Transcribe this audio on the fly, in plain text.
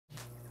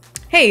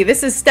Hey,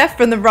 this is Steph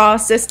from the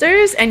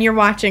RawSistahs, and you're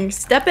watching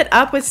Step It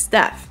Up with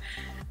Steph.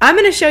 I'm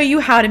going to show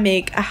you how to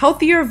make a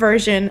healthier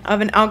version of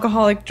an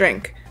alcoholic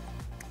drink.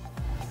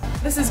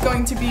 This is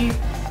going to be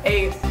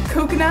a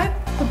coconut,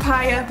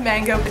 papaya,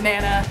 mango,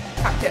 banana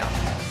cocktail.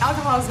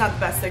 Alcohol is not the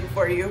best thing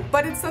for you,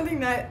 but it's something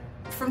that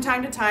from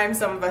time to time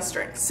some of us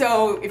drink.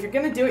 So if you're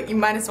going to do it, you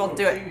might as well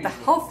do it the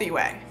healthy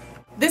way.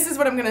 This is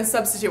what I'm going to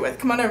substitute with.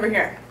 Come on over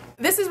here.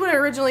 This is what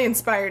originally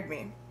inspired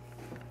me.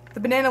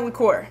 The banana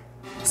liqueur.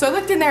 So I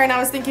looked in there and I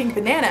was thinking,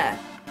 banana,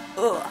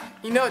 ugh,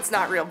 you know it's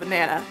not real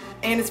banana.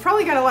 And it's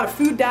probably got a lot of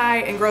food dye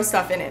and gross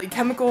stuff in it.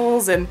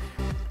 Chemicals and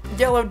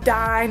yellow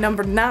dye,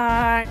 number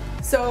 9.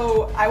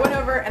 So I went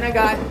over and I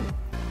got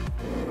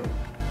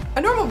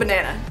a normal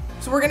banana.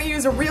 So we're gonna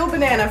use a real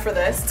banana for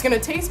this. It's gonna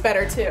taste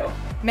better too.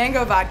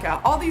 Mango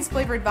vodka. All these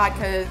flavored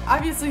vodkas,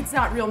 obviously it's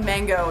not real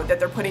mango that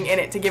they're putting in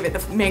it to give it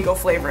the mango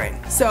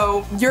flavoring.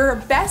 So your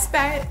best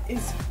bet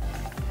is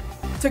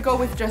to go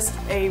with just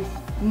a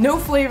no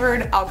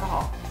flavored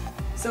alcohol.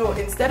 So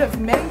instead of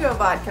mango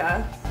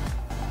vodka,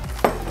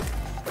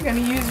 we're gonna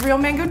use real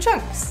mango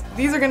chunks.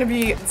 These are gonna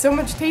be so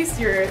much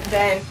tastier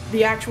than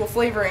the actual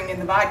flavoring in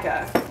the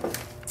vodka.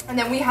 And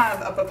then we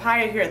have a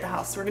papaya here at the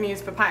house, so we're gonna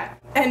use papaya.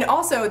 And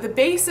also, the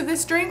base of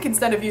this drink,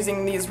 instead of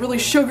using these really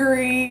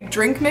sugary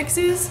drink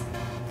mixes,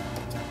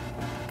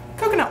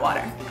 coconut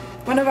water.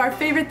 One of our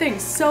favorite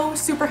things, so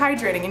super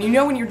hydrating. And you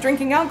know when you're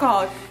drinking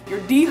alcohol, you're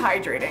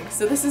dehydrating.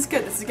 So this is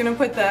good. This is gonna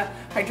put the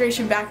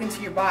hydration back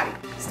into your body.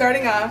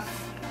 Starting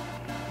off,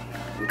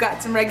 we've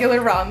got some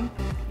regular rum.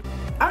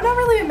 I'm not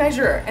really a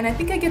measurer, and I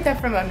think I get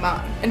that from my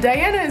mom. And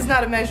Diana is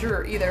not a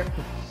measurer either.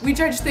 We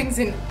judge things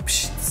in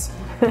pshts.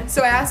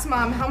 So I asked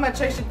Mom how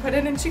much I should put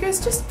in, and she goes,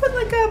 just put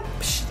like a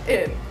psht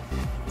in.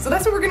 So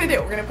that's what we're gonna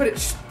do. We're gonna put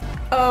it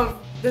of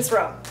this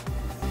rum.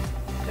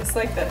 Just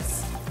like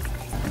this.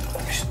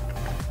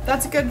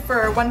 That's good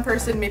for one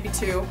person, maybe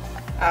 2.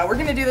 We're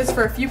gonna do this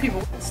for a few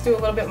people. Let's do a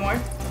little bit more.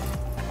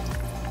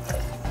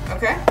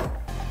 Okay.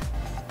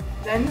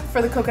 Then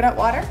for the coconut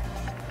water,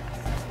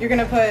 you're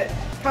gonna put,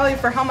 probably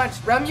for how much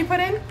rum you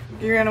put in,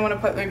 you're gonna wanna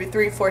put maybe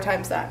 3-4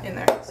 times that in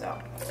there.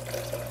 So,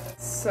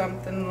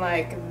 something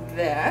like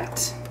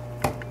that.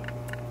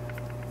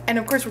 And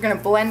of course we're gonna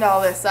blend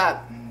all this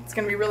up. It's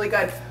gonna be really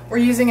good. We're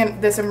using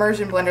this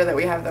immersion blender that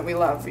we have that we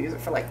love. We use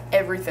it for like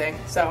everything.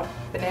 So,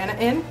 banana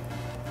in.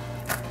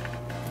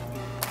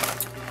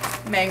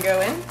 Mango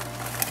in,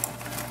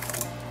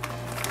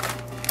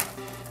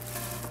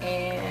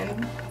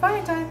 and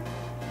fine time.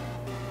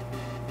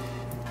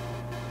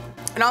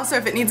 And also,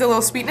 if it needs a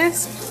little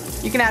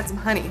sweetness, you can add some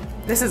honey.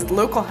 This is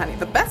local honey,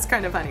 the best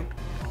kind of honey.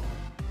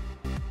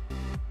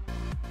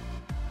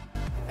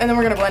 And then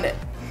we're gonna blend it.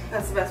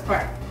 That's the best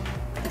part.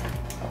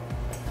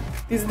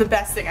 These are the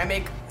best thing. I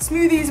make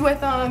smoothies with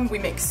them, we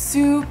make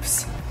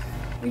soups,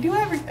 we do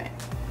everything.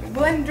 We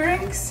blend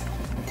drinks.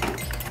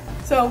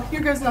 So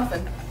here goes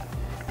nothing.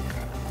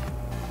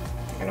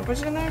 Gonna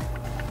push it in there.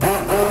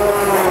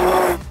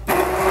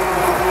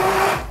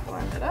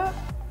 Blend it up.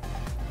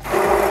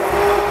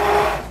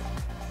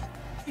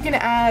 You can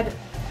add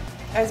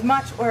as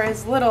much or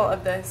as little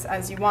of this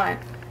as you want,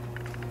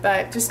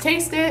 but just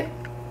taste it.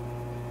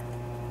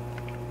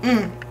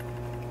 And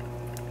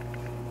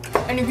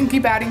you can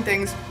keep adding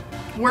things.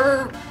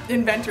 We're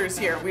inventors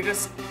here. We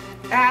just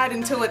add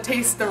until it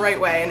tastes the right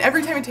way, and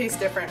every time it tastes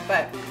different,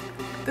 but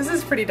this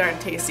is pretty darn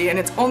tasty, and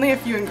it's only a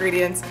few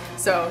ingredients,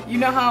 so you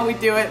know how we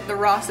do it, the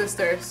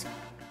RawSistahs.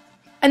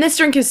 And this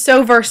drink is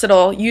so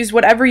versatile. Use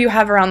whatever you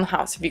have around the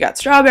house. If you got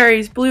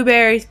strawberries,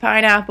 blueberries,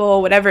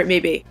 pineapple, whatever it may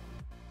be.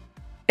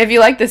 If you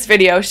like this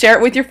video, share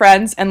it with your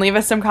friends and leave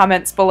us some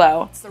comments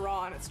below. It's the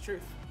raw and it's truth.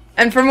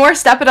 And for more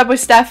Step It Up with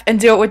Steph and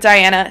Do It with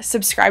Diana,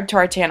 subscribe to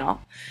our channel.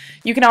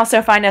 You can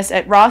also find us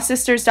at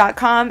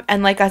RawSistahs.com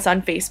and like us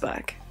on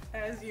Facebook.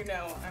 As you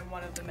know, I'm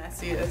one of the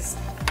messiest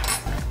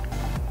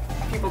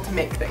people to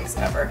make things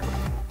ever.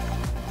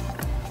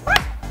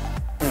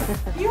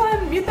 You want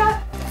to mute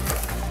that?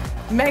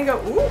 Mango,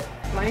 ooh,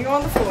 mango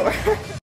on the floor.